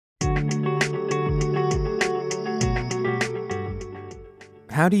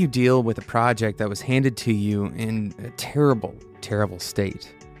How do you deal with a project that was handed to you in a terrible, terrible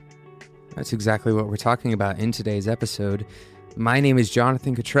state? That's exactly what we're talking about in today's episode. My name is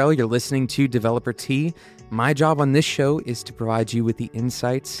Jonathan Cottrell. You're listening to Developer Tea. My job on this show is to provide you with the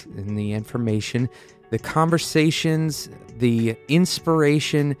insights and the information, the conversations, the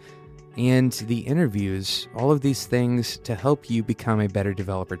inspiration, and the interviews, all of these things to help you become a better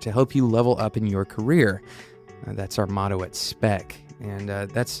developer, to help you level up in your career. That's our motto at Spec. And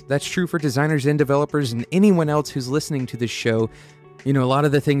that's true for designers and developers and anyone else who's listening to this show. You know, a lot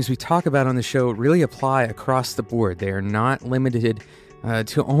of the things we talk about on the show really apply across the board. They are not limited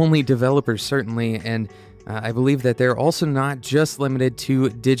to only developers, certainly. And I believe that they're also not just limited to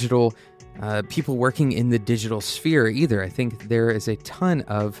digital people working in the digital sphere either. I think there is a ton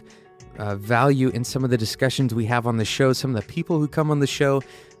of value in some of the discussions we have on the show, some of the people who come on the show,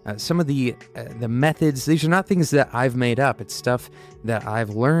 some of the methods. These are not things that I've made up. It's stuff that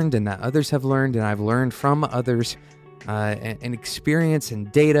I've learned and that others have learned, and I've learned from others, and experience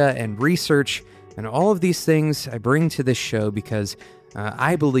and data and research. And all of these things I bring to this show because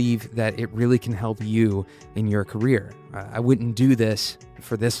I believe that it really can help you in your career. I wouldn't do this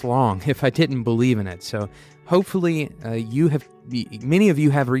for this long if I didn't believe in it. So hopefully many of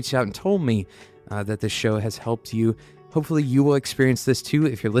you have reached out and told me that this show has helped you. Hopefully you will experience this too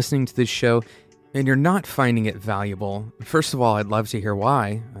if you're listening to this show and you're not finding it valuable. First of all, I'd love to hear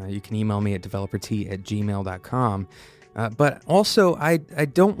why. You can email me at developertea@gmail.com. But also, I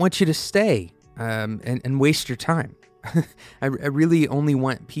don't want you to stay and waste your time. I really only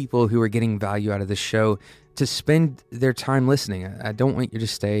want people who are getting value out of the show to spend their time listening. I don't want you to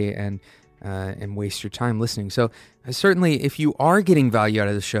stay and waste your time listening. So certainly, if you are getting value out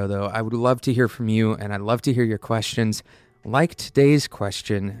of the show, though, I would love to hear from you, and I'd love to hear your questions. Like today's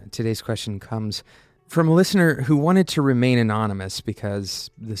question comes from a listener who wanted to remain anonymous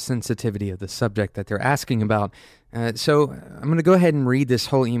because the sensitivity of the subject that they're asking about. So I'm going to go ahead and read this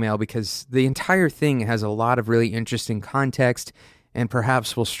whole email because the entire thing has a lot of really interesting context and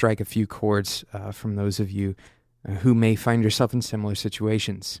perhaps will strike a few chords from those of you who may find yourself in similar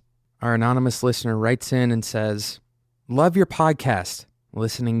situations. Our anonymous listener writes in and says, "Love your podcast.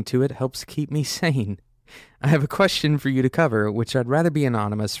 Listening to it helps keep me sane. I have a question for you to cover, which I'd rather be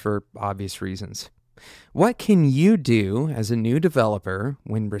anonymous for obvious reasons. What can you do as a new developer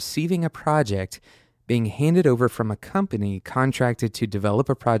when receiving a project being handed over from a company contracted to develop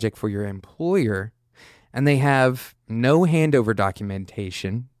a project for your employer, and they have no handover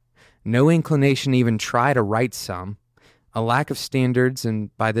documentation, no inclination to even try to write some, a lack of standards,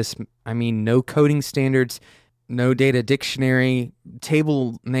 and by this I mean no coding standards, no data dictionary,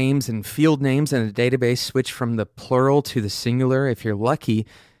 table names and field names, and a database switch from the plural to the singular if you're lucky,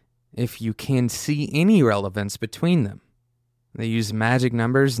 if you can see any relevance between them. They use magic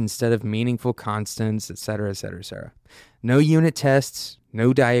numbers instead of meaningful constants, etc., etc., etc. No unit tests,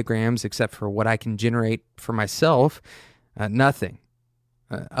 no diagrams except for what I can generate for myself, nothing.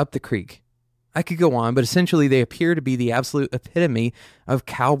 Up the creek. I could go on, but essentially they appear to be the absolute epitome of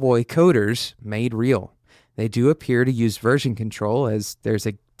cowboy coders made real. They do appear to use version control as there's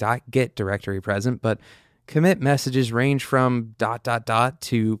a .git directory present, but commit messages range from ... to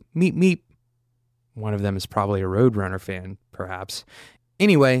meep meep. One of them is probably a Roadrunner fan, perhaps.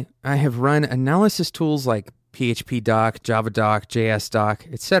 Anyway, I have run analysis tools like PHP-doc, Java-doc, JS-doc,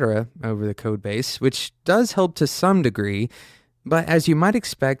 etc. over the code base, which does help to some degree, but as you might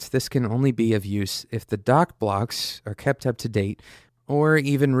expect, this can only be of use if the doc blocks are kept up to date or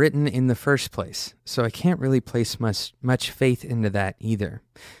even written in the first place, so I can't really place much faith into that either.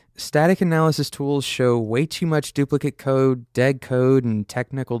 Static analysis tools show way too much duplicate code, dead code, and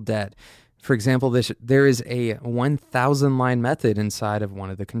technical debt. For example, there is a 1,000-line method inside of one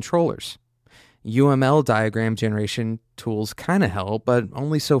of the controllers. UML diagram generation tools kind of help, but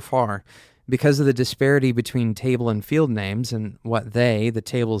only so far. Because of the disparity between table and field names and what the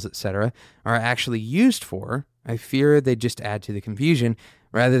tables, etc., are actually used for, I fear they just add to the confusion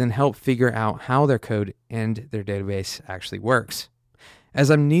rather than help figure out how their code and their database actually works. As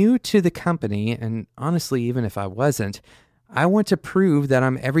I'm new to the company, and honestly, even if I wasn't, I want to prove that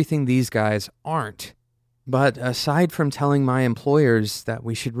I'm everything these guys aren't. But aside from telling my employers that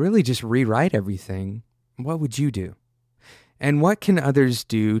we should really just rewrite everything, what would you do? And what can others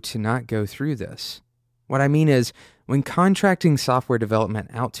do to not go through this? What I mean is, when contracting software development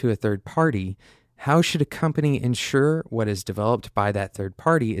out to a third party, how should a company ensure what is developed by that third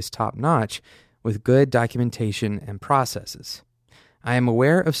party is top-notch with good documentation and processes? I am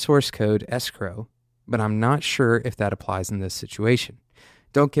aware of source code escrow, but I'm not sure if that applies in this situation.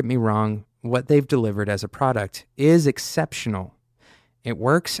 Don't get me wrong, what they've delivered as a product is exceptional. It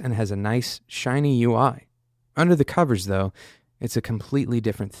works and has a nice, shiny UI. Under the covers, though, it's a completely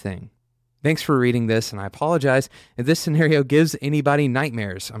different thing. Thanks for reading this, and I apologize if this scenario gives anybody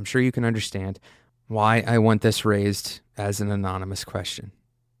nightmares. I'm sure you can understand why I want this raised as an anonymous question.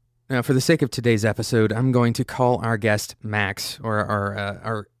 Now, for the sake of today's episode, I'm going to call our guest Max, or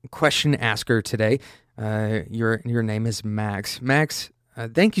our question asker today. Your name is Max. Max,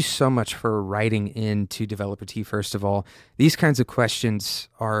 thank you so much for writing into Developer Tea, first of all. These kinds of questions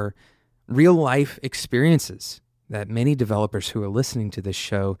are real-life experiences that many developers who are listening to this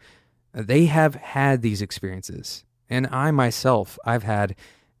show, they have had these experiences. And I myself, I've had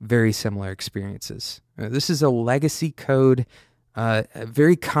very similar experiences. This is a legacy code, a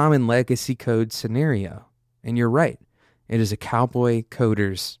very common legacy code scenario. And you're right. It is a cowboy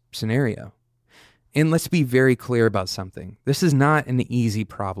coder's scenario. And let's be very clear about something. This is not an easy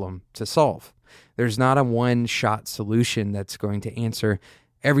problem to solve. There's not a one-shot solution that's going to answer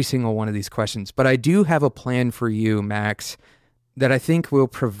every single one of these questions. But I do have a plan for you, Max, that I think will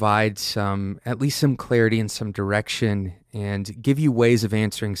provide at least some clarity and some direction and give you ways of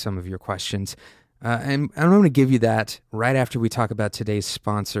answering some of your questions. And I'm going to give you that right after we talk about today's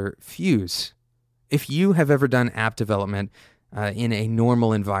sponsor, Fuse. If you have ever done app development in a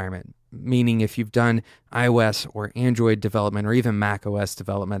normal environment, meaning if you've done iOS or Android development or even Mac OS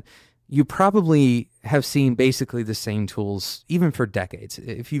development, you probably have seen basically the same tools even for decades.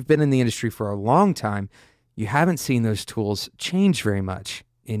 If you've been in the industry for a long time, you haven't seen those tools change very much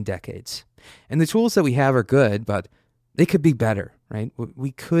in decades. And the tools that we have are good, but they could be better, right?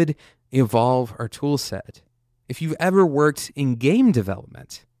 We could evolve our tool set. If you've ever worked in game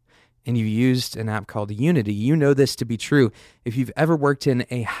development and you used an app called Unity, you know this to be true. If you've ever worked in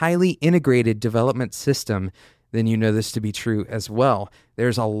a highly integrated development system, then you know this to be true as well.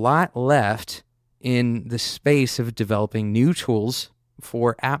 There's a lot left in the space of developing new tools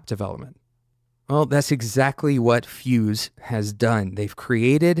for app development. Well, that's exactly what Fuse has done. They've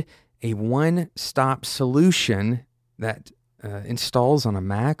created a one-stop solution that installs on a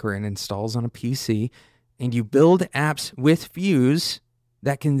Mac or it installs on a PC, and you build apps with Fuse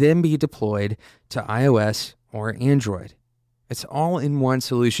that can then be deployed to iOS or Android. It's all in one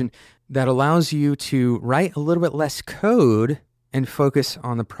solution that allows you to write a little bit less code and focus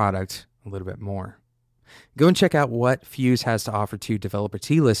on the product a little bit more. Go and check out what Fuse has to offer to Developer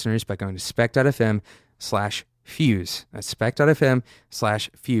Tea listeners by going to spec.fm/Fuse. That's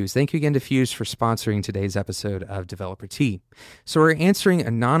spec.fm/Fuse. Thank you again to Fuse for sponsoring today's episode of Developer Tea. So we're answering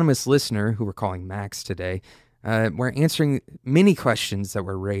anonymous listener, who we're calling Max today. We're answering many questions that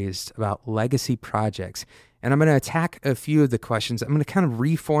were raised about legacy projects. And I'm going to attack a few of the questions. I'm going to kind of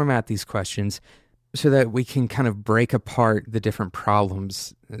reformat these questions so that we can kind of break apart the different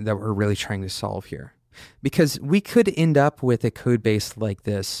problems that we're really trying to solve here. Because we could end up with a code base like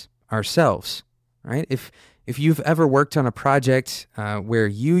this ourselves, right? If you've ever worked on a project where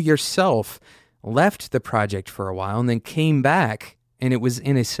you yourself left the project for a while and then came back and it was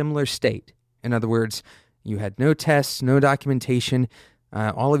in a similar state. In other words, you had no tests, no documentation.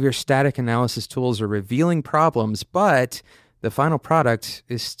 All of your static analysis tools are revealing problems, but the final product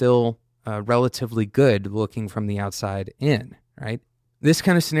is still relatively good looking from the outside in, right? This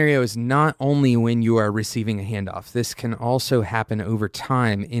kind of scenario is not only when you are receiving a handoff. This can also happen over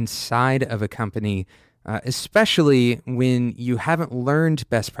time inside of a company, especially when you haven't learned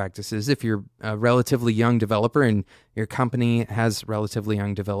best practices. If you're a relatively young developer and your company has relatively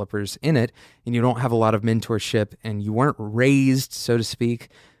young developers in it, and you don't have a lot of mentorship and you weren't raised, so to speak,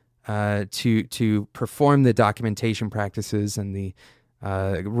 to perform the documentation practices and the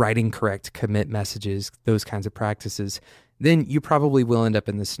writing correct commit messages, those kinds of practices, then you probably will end up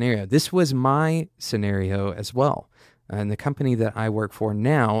in this scenario. This was my scenario as well. And the company that I work for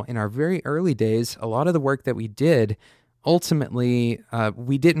now, in our very early days, a lot of the work that we did, ultimately,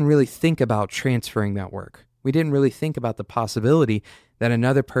 we didn't really think about transferring that work. We didn't really think about the possibility that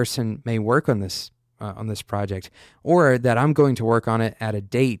another person may work on this project, or that I'm going to work on it at a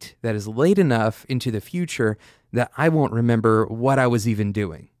date that is late enough into the future that I won't remember what I was even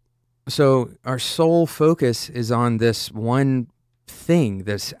doing. So our sole focus is on this one thing,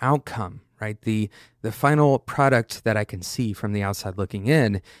 this outcome, right? The final product that I can see from the outside looking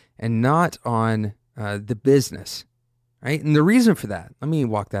in, and not on the business, right? And the reason for that, let me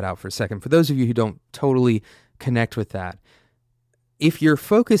walk that out for a second. For those of you who don't totally connect with that, if your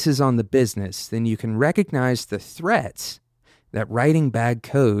focus is on the business, then you can recognize the threats that writing bad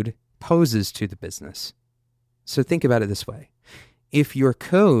code poses to the business. So think about it this way. If your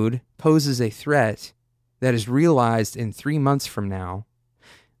code poses a threat that is realized in 3 months from now,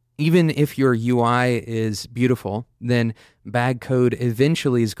 Even if your UI is beautiful, then bad code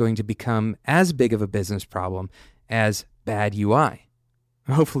eventually is going to become as big of a business problem as bad UI.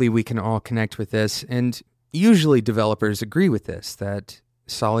 Hopefully we can all connect with this, and usually developers agree with this, that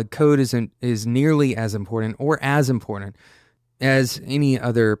solid code is nearly as important or as important as any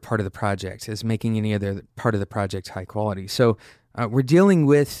other part of the project, as making any other part of the project high quality. So we're dealing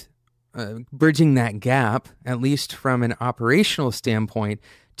with bridging that gap, at least from an operational standpoint,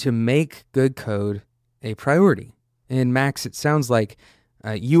 to make good code a priority. And Max, it sounds like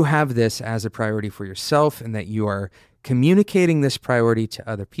you have this as a priority for yourself, and that you are communicating this priority to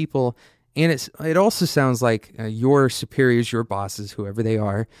other people. And it also sounds like your superiors, your bosses, whoever they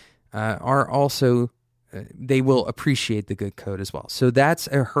are also, they will appreciate the good code as well. So that's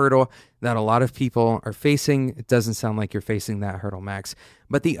a hurdle that a lot of people are facing. It doesn't sound like you're facing that hurdle, Max.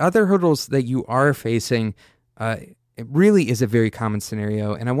 But the other hurdles that you are facing, it really is a very common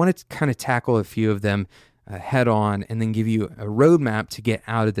scenario. And I want to kind of tackle a few of them head on, and then give you a roadmap to get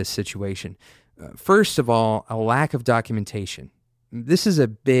out of this situation. First of all, a lack of documentation. This is a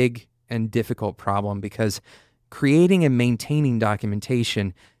big and difficult problem because creating and maintaining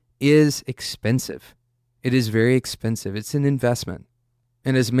documentation is expensive. It is very expensive. It's an investment.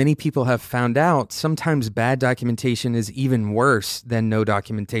 And as many people have found out, sometimes bad documentation is even worse than no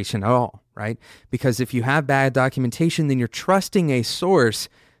documentation at all, right? Because if you have bad documentation, then you're trusting a source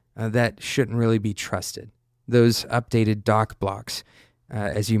that shouldn't really be trusted. Those updated doc blocks,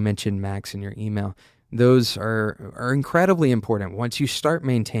 as you mentioned, Max, in your email, those are incredibly important once you start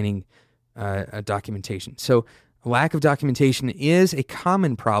maintaining a documentation. So lack of documentation is a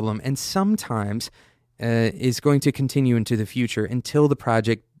common problem, and sometimes is going to continue into the future until the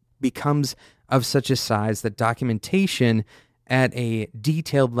project becomes of such a size that documentation at a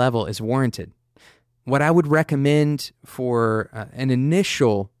detailed level is warranted. What I would recommend for an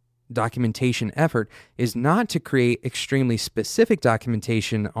initial documentation effort is not to create extremely specific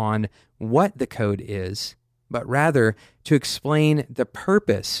documentation on what the code is, but rather to explain the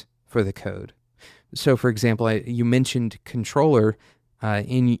purpose for the code. So, for example, you mentioned controller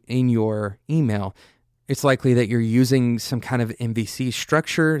in your email. It's likely that you're using some kind of MVC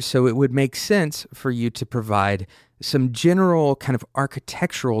structure, so it would make sense for you to provide some general kind of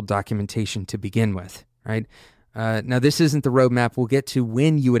architectural documentation to begin with, right? Now, this isn't the roadmap. We'll get to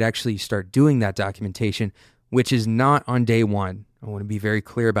when you would actually start doing that documentation, which is not on day one. I want to be very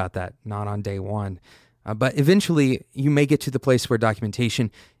clear about that, not on day one. But eventually, you may get to the place where documentation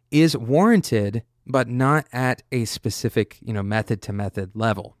is warranted, but not at a specific, method-to-method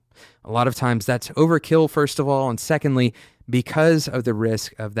level. A lot of times that's overkill, first of all, and secondly, because of the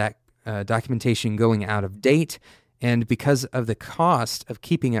risk of that documentation going out of date, and because of the cost of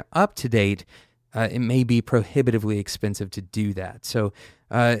keeping it up to date, it may be prohibitively expensive to do that. So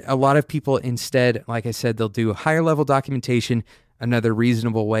a lot of people instead, like I said, they'll do higher level documentation. Another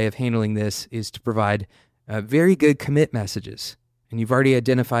reasonable way of handling this is to provide very good commit messages. And you've already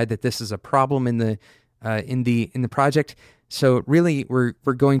identified that this is a problem in the project. So really, we're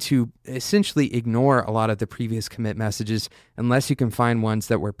going to essentially ignore a lot of the previous commit messages unless you can find ones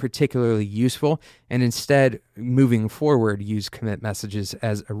that were particularly useful, and instead, moving forward, use commit messages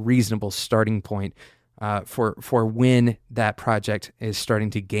as a reasonable starting point for when that project is starting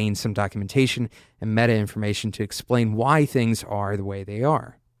to gain some documentation and meta information to explain why things are the way they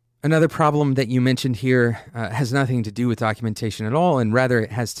are. Another problem that you mentioned here has nothing to do with documentation at all, and rather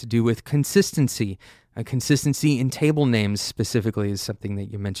it has to do with consistency. Consistency in table names specifically is something that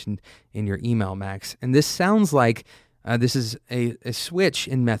you mentioned in your email, Max. And this sounds like this is a switch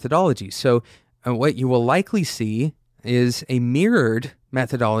in methodology. So what you will likely see is a mirrored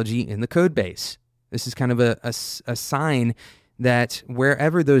methodology in the code base. This is kind of a sign that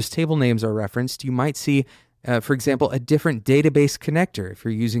wherever those table names are referenced, you might see, for example, a different database connector. If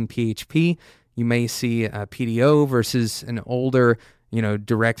you're using PHP, you may see a PDO versus an older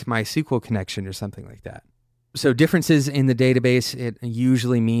direct MySQL connection or something like that. So differences in the database, it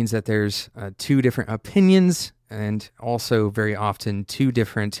usually means that there's two different opinions and also very often two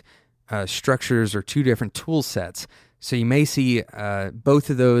different structures or two different tool sets. So you may see both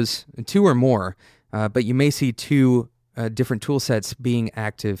of those, two or more, but you may see two different tool sets being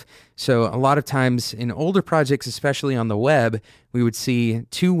active. So a lot of times in older projects, especially on the web, we would see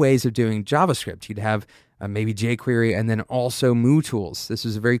two ways of doing JavaScript. You'd have maybe jQuery and then also MooTools. This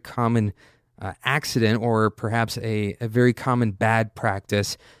is a very common accident, or perhaps a very common bad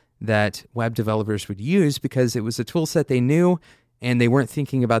practice that web developers would use because it was a tool set they knew and they weren't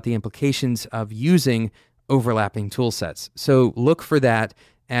thinking about the implications of using overlapping tool sets. So look for that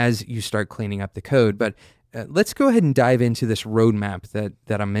as you start cleaning up the code. But let's go ahead and dive into this roadmap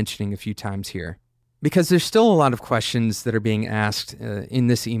that I'm mentioning a few times here, because there's still a lot of questions that are being asked in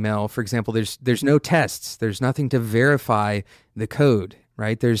this email. For example, there's no tests. There's nothing to verify the code,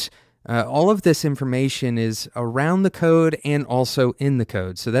 right? There's all of this information is around the code and also in the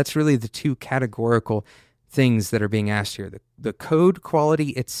code. So that's really the two categorical things that are being asked here. The code quality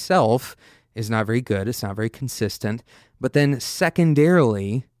itself is not very good. It's not very consistent. But then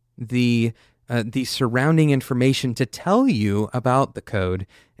secondarily, the surrounding information to tell you about the code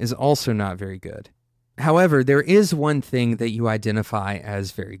is also not very good. However, there is one thing that you identify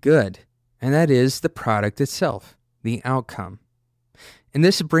as very good, and that is the product itself, the outcome. And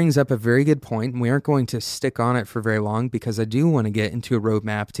this brings up a very good point, and we aren't going to stick on it for very long because I do want to get into a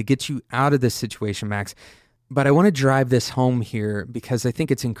roadmap to get you out of this situation, Max. But I want to drive this home here because I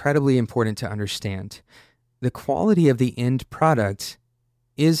think it's incredibly important to understand. The quality of the end product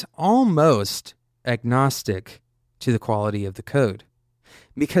is almost agnostic to the quality of the code,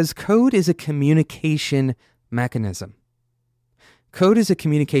 because code is a communication mechanism. Code is a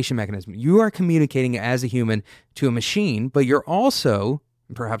communication mechanism. You are communicating as a human to a machine, but you're also,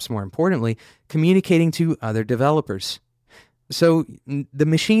 perhaps more importantly, communicating to other developers. So the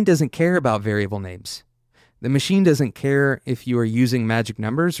machine doesn't care about variable names. The machine doesn't care if you are using magic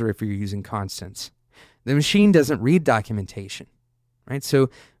numbers or if you're using constants. The machine doesn't read documentation, right? So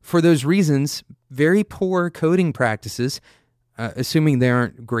for those reasons, very poor coding practices, assuming they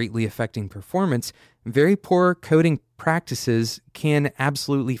aren't greatly affecting performance, very poor coding practices can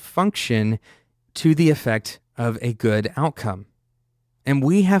absolutely function to the effect of a good outcome. And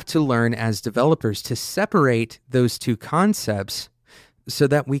we have to learn as developers to separate those two concepts so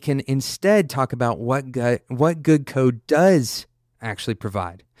that we can instead talk about what good code does actually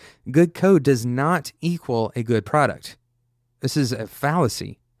provide. Good code does not equal a good product. This is a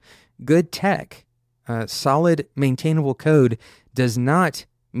fallacy. Good tech, solid, maintainable code does not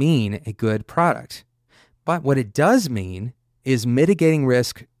mean a good product. But what it does mean is mitigating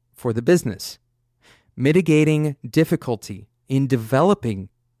risk for the business, mitigating difficulty in developing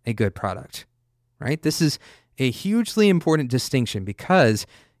a good product, right? This is a hugely important distinction because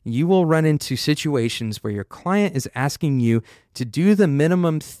you will run into situations where your client is asking you to do the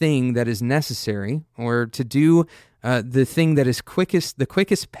minimum thing that is necessary, or to do the thing that is the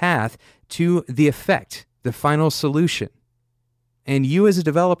quickest path to the effect, the final solution. And you as a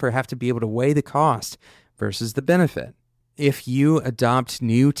developer have to be able to weigh the cost versus the benefit. If you adopt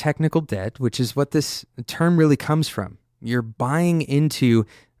new technical debt, which is what this term really comes from, you're buying into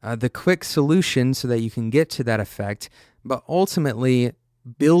the quick solution so that you can get to that effect, but ultimately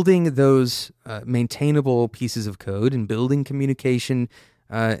building those maintainable pieces of code and building communication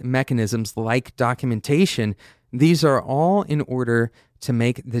mechanisms like documentation, these are all in order to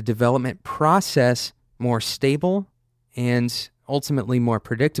make the development process more stable and ultimately more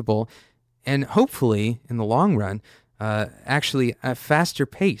predictable, and hopefully, in the long run, actually a faster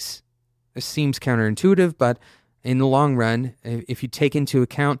pace. This seems counterintuitive, but in the long run, if you take into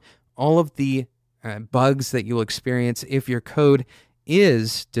account all of the bugs that you'll experience if your code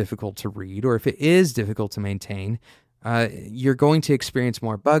is difficult to read or if it is difficult to maintain, you're going to experience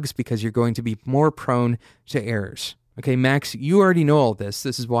more bugs because you're going to be more prone to errors. Okay, Max, you already know all this.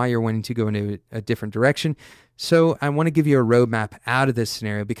 This is why you're wanting to go into a different direction. So I want to give you a roadmap out of this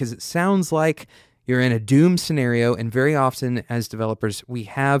scenario because it sounds like you're in a doom scenario, and very often as developers, we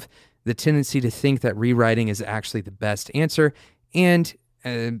have the tendency to think that rewriting is actually the best answer, and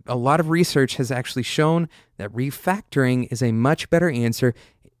a lot of research has actually shown that refactoring is a much better answer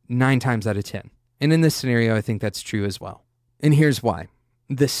 9 times out of 10. And in this scenario, I think that's true as well. And here's why.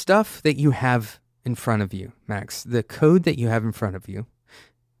 The stuff that you have in front of you, Max, the code that you have in front of you,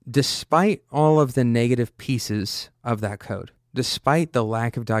 despite all of the negative pieces of that code, despite the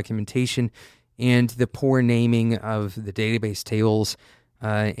lack of documentation and the poor naming of the database tables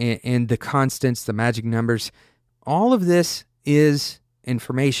and the constants, the magic numbers, all of this is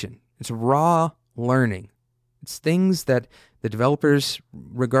information. It's raw learning. It's things that the developers,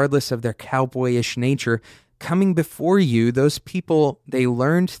 regardless of their cowboyish nature, coming before you, those people, they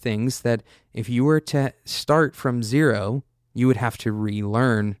learned things that if you were to start from zero, you would have to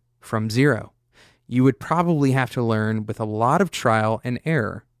relearn from zero. You would probably have to learn with a lot of trial and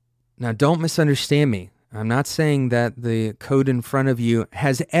error. Now, don't misunderstand me. I'm not saying that the code in front of you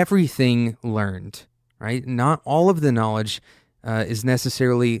has everything learned, right? Not all of the knowledge is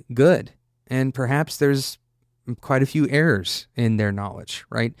necessarily good. And perhaps there's quite a few errors in their knowledge,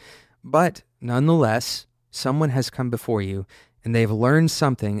 right? But nonetheless, someone has come before you and they've learned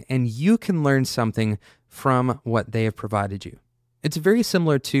something, and you can learn something from what they have provided you. It's very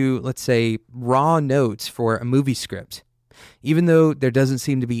similar to, let's say, raw notes for a movie script. Even though there doesn't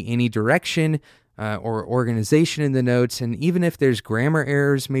seem to be any direction or organization in the notes, and even if there's grammar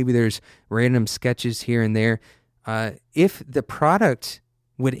errors, maybe there's random sketches here and there, if the product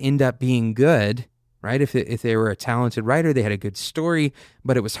would end up being good, right? If they were a talented writer, they had a good story,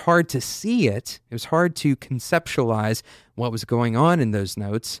 but it was hard to see it. It was hard to conceptualize what was going on in those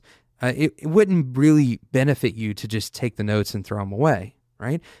notes. It wouldn't really benefit you to just take the notes and throw them away,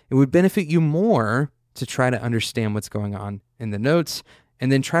 right? It would benefit you more to try to understand what's going on in the notes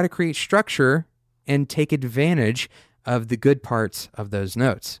and then try to create structure and take advantage of the good parts of those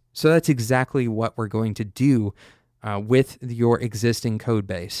notes. So that's exactly what we're going to do with your existing code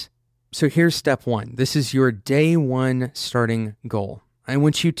base. So here's step one. This is your day one starting goal. I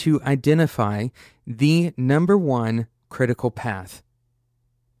want you to identify the number one critical path.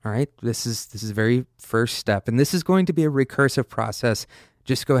 All right, this is the very first step, and this is going to be a recursive process.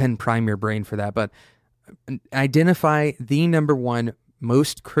 Just go ahead and prime your brain for that, but identify the number one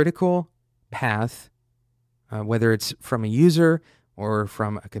most critical path, whether it's from a user or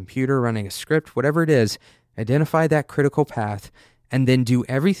from a computer running a script, whatever it is, identify that critical path, and then do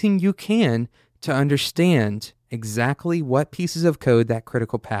everything you can to understand exactly what pieces of code that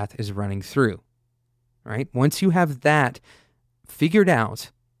critical path is running through. All right, once you have that figured out,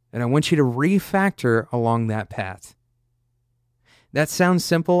 and I want you to refactor along that path. That sounds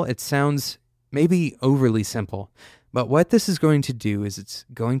simple. It sounds maybe overly simple. But what this is going to do is it's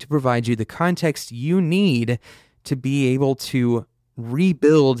going to provide you the context you need to be able to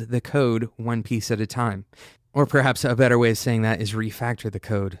rebuild the code one piece at a time. Or perhaps a better way of saying that is refactor the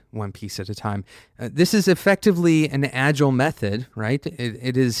code one piece at a time. This is effectively an agile method, right?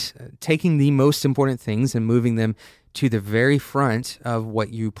 It is taking the most important things and moving them to the very front of what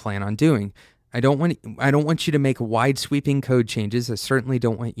you plan on doing. I don't want you to make wide sweeping code changes. I certainly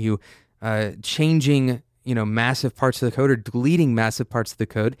don't want you changing, massive parts of the code or deleting massive parts of the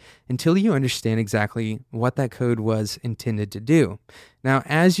code until you understand exactly what that code was intended to do. Now,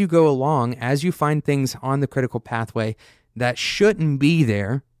 as you go along, as you find things on the critical pathway that shouldn't be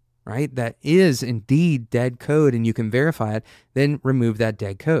there, right? That is indeed dead code and you can verify it, then remove that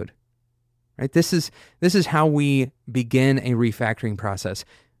dead code. Right? This is how we begin a refactoring process.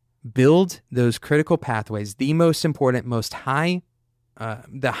 Build those critical pathways, the most important, the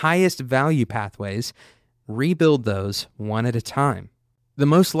highest value pathways, rebuild those one at a time. The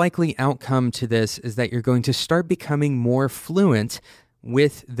most likely outcome to this is that you're going to start becoming more fluent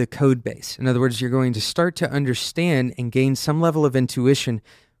with the code base. In other words, you're going to start to understand and gain some level of intuition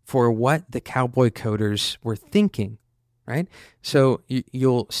for what the Cowboy coders were thinking. Right? So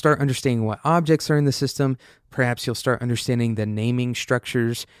you'll start understanding what objects are in the system. Perhaps you'll start understanding the naming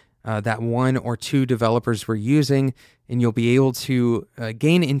structures that one or two developers were using, and you'll be able to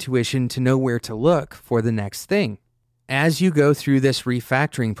gain intuition to know where to look for the next thing. As you go through this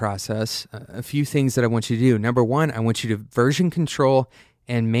refactoring process, a few things that I want you to do. Number one, I want you to version control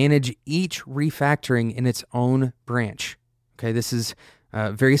and manage each refactoring in its own branch. Okay, this is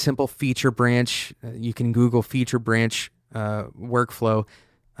a very simple feature branch. You can Google feature branch workflow,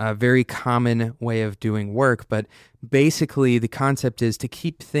 a very common way of doing work. But basically, the concept is to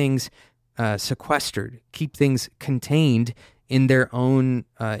keep things sequestered, keep things contained in their own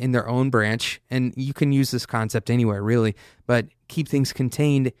branch. And you can use this concept anywhere, really, but keep things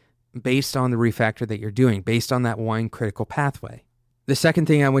contained based on the refactor that you're doing, based on that one critical pathway. The second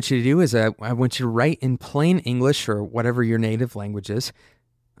thing I want you to do is I want you to write in plain English or whatever your native language is,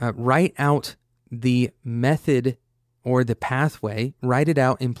 write out the method or the pathway, write it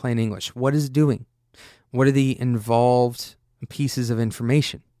out in plain English. What is it doing? What are the involved pieces of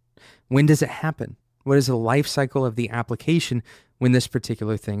information? When does it happen? What is the life cycle of the application when this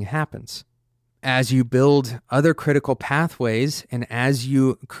particular thing happens? As you build other critical pathways and as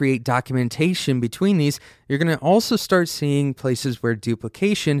you create documentation between these, you're going to also start seeing places where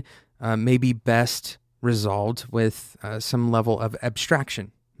duplication may be best resolved with some level of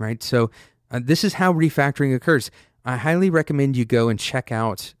abstraction, right? So this is how refactoring occurs. I highly recommend you go and check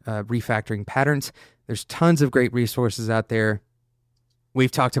out refactoring patterns. There's tons of great resources out there.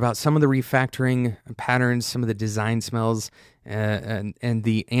 We've talked about some of the refactoring patterns, some of the design smells, and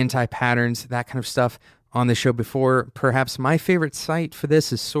the anti-patterns, that kind of stuff on the show before. Perhaps my favorite site for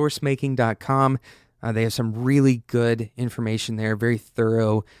this is sourcemaking.com. They have some really good information there, very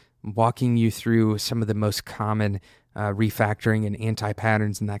thorough, walking you through some of the most common refactoring and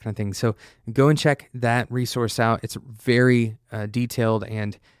anti-patterns and that kind of thing. So go and check that resource out. It's very detailed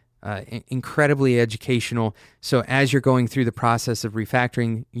and incredibly educational. So as you're going through the process of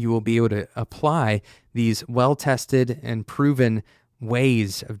refactoring, you will be able to apply these well-tested and proven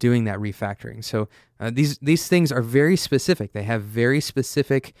ways of doing that refactoring. So these things are very specific. They have very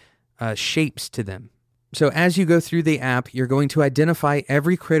specific shapes to them. So as you go through the app, you're going to identify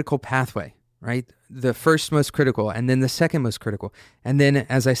every critical pathway, right? The first most critical, and then the second most critical. And then,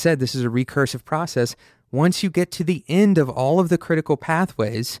 as I said, this is a recursive process. Once you get to the end of all of the critical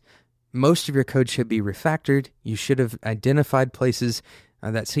pathways, most of your code should be refactored. You should have identified places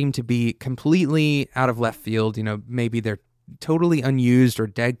that seem to be completely out of left field. Maybe they're totally unused or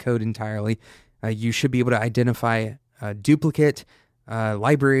dead code entirely. You should be able to identify duplicate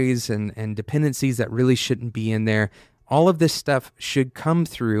libraries and dependencies that really shouldn't be in there. All of this stuff should come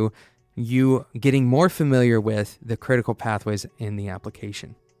through you getting more familiar with the critical pathways in the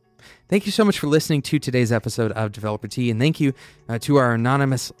application. Thank you so much for listening to today's episode of Developer Tea, and thank you to our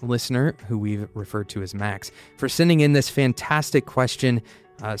anonymous listener, who we've referred to as Max, for sending in this fantastic question.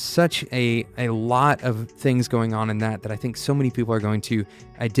 Such a lot of things going on in that I think so many people are going to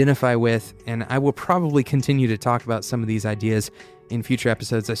identify with, and I will probably continue to talk about some of these ideas in future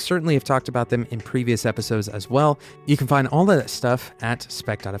episodes. I certainly have talked about them in previous episodes as well. You can find all of that stuff at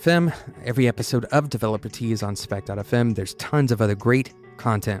spec.fm. Every episode of Developer Tea is on spec.fm. There's tons of other great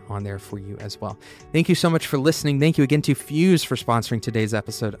content on there for you as well. Thank you so much for listening. Thank you again to Fuse for sponsoring today's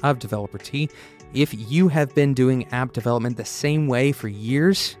episode of Developer Tea. If you have been doing app development the same way for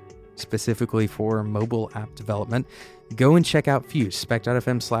years, specifically for mobile app development, go and check out Fuse,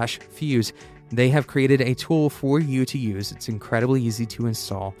 spec.fm/Fuse. They have created a tool for you to use. It's incredibly easy to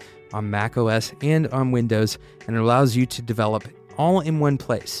install on Mac OS and on Windows, and it allows you to develop all in one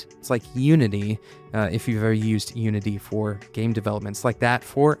place. It's like Unity, if you've ever used Unity for game development. It's like that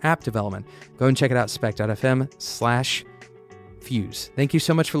for app development. Go and check it out, spec.fm/Fuse. Thank you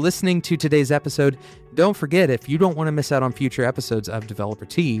so much for listening to today's episode. Don't forget, if you don't want to miss out on future episodes of Developer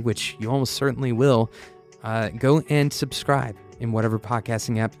Tea, which you almost certainly will, go and subscribe in whatever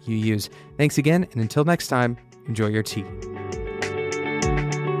podcasting app you use. Thanks again, and until next time, enjoy your tea.